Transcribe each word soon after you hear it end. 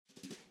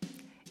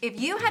If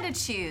you had to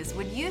choose,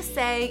 would you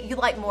say you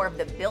like more of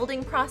the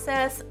building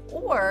process,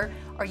 or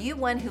are you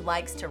one who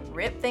likes to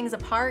rip things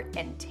apart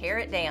and tear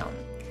it down?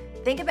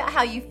 Think about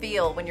how you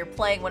feel when you're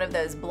playing one of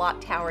those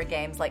block tower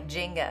games like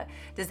Jenga.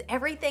 Does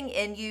everything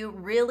in you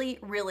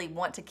really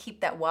want to keep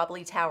that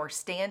wobbly tower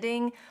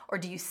standing, or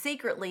do you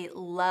secretly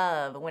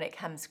love when it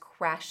comes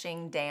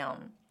crashing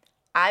down?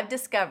 I've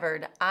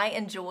discovered I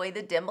enjoy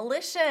the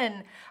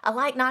demolition. I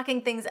like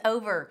knocking things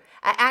over.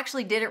 I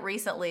actually did it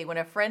recently when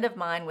a friend of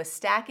mine was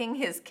stacking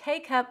his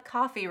K-Cup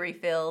coffee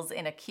refills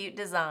in a cute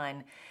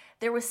design.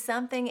 There was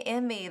something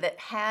in me that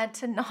had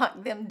to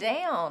knock them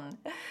down.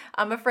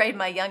 I'm afraid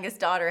my youngest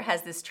daughter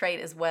has this trait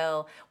as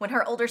well. When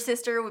her older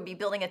sister would be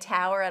building a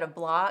tower out of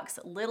blocks,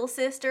 little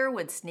sister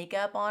would sneak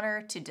up on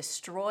her to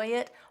destroy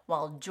it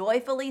while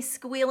joyfully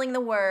squealing the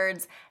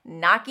words,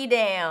 "Knock you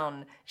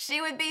down." She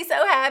would be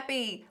so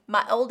happy.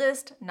 My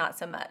oldest, not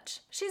so much.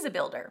 She's a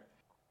builder.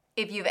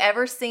 If you've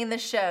ever seen the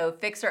show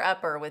Fixer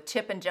Upper with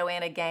Chip and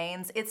Joanna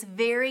Gaines, it's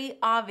very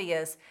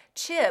obvious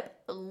Chip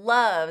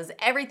loves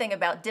everything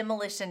about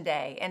demolition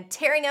day and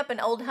tearing up an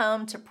old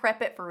home to prep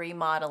it for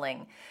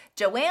remodeling.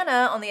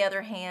 Joanna, on the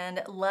other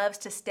hand, loves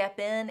to step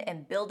in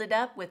and build it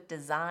up with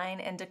design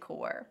and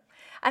decor.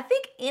 I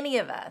think any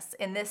of us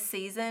in this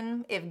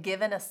season, if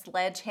given a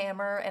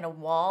sledgehammer and a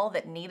wall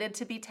that needed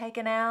to be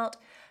taken out,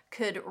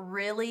 could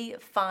really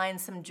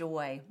find some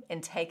joy in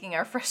taking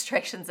our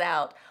frustrations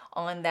out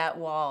on that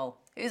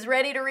wall. Who's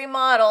ready to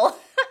remodel?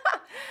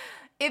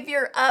 If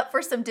you're up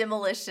for some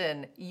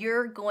demolition,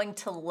 you're going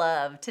to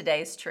love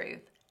today's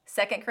truth.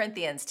 2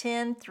 Corinthians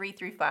 10,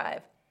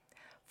 3-5.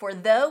 For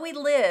though we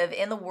live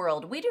in the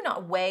world, we do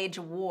not wage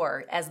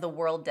war as the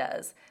world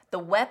does. The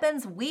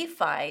weapons we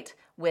fight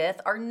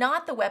with are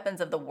not the weapons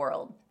of the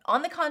world.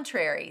 On the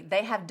contrary,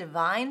 they have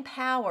divine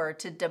power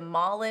to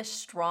demolish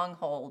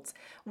strongholds.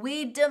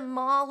 We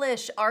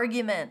demolish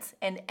arguments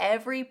and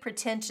every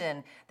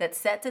pretension that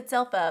sets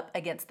itself up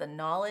against the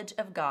knowledge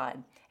of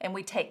God, and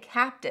we take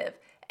captive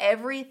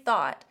every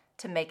thought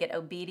to make it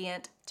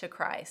obedient to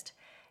Christ.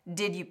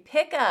 Did you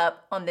pick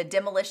up on the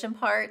demolition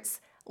parts?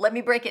 Let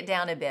me break it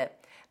down a bit.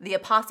 The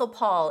Apostle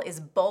Paul is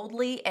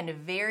boldly and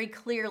very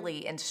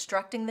clearly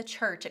instructing the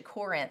church at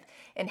Corinth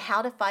in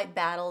how to fight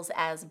battles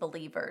as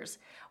believers.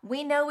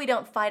 We know we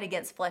don't fight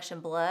against flesh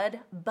and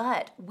blood,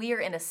 but we are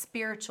in a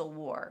spiritual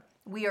war.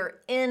 We are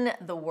in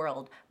the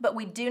world, but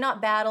we do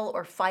not battle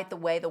or fight the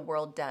way the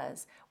world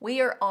does. We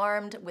are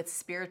armed with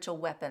spiritual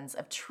weapons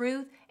of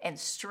truth and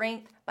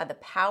strength by the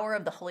power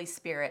of the Holy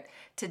Spirit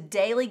to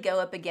daily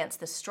go up against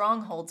the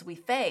strongholds we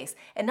face,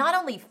 and not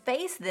only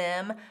face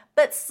them,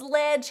 but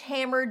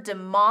sledgehammer,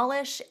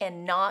 demolish,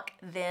 and knock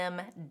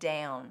them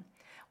down.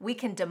 We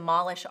can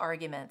demolish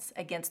arguments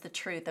against the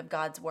truth of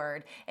God's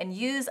word and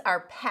use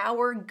our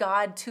power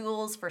God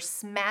tools for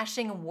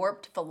smashing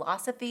warped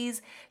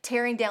philosophies,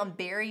 tearing down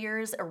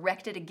barriers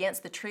erected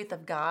against the truth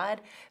of God,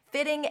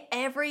 fitting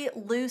every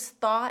loose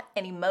thought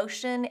and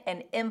emotion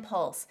and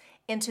impulse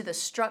into the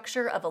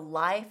structure of a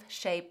life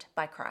shaped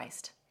by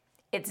Christ.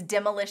 It's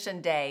demolition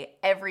day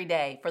every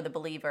day for the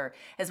believer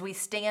as we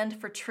stand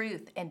for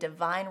truth and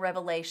divine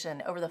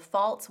revelation over the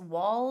false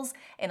walls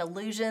and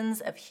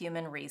illusions of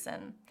human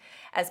reason.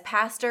 As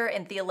pastor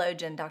and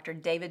theologian Dr.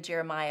 David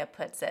Jeremiah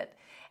puts it,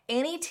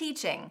 any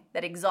teaching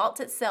that exalts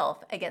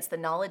itself against the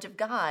knowledge of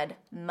God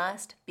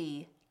must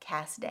be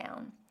cast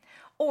down.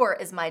 Or,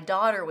 as my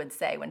daughter would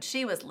say when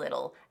she was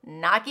little,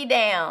 knock you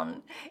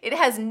down. It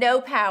has no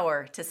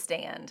power to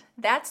stand.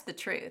 That's the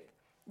truth.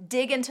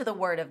 Dig into the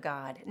Word of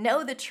God.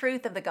 Know the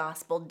truth of the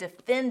gospel.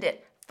 Defend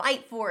it.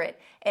 Fight for it.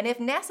 And if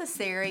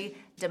necessary,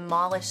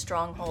 demolish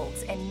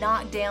strongholds and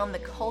knock down the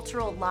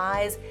cultural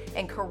lies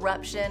and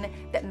corruption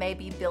that may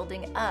be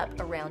building up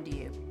around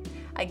you.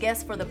 I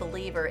guess for the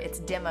believer, it's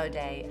demo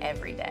day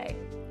every day.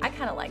 I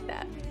kind of like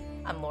that.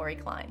 I'm Lori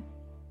Klein.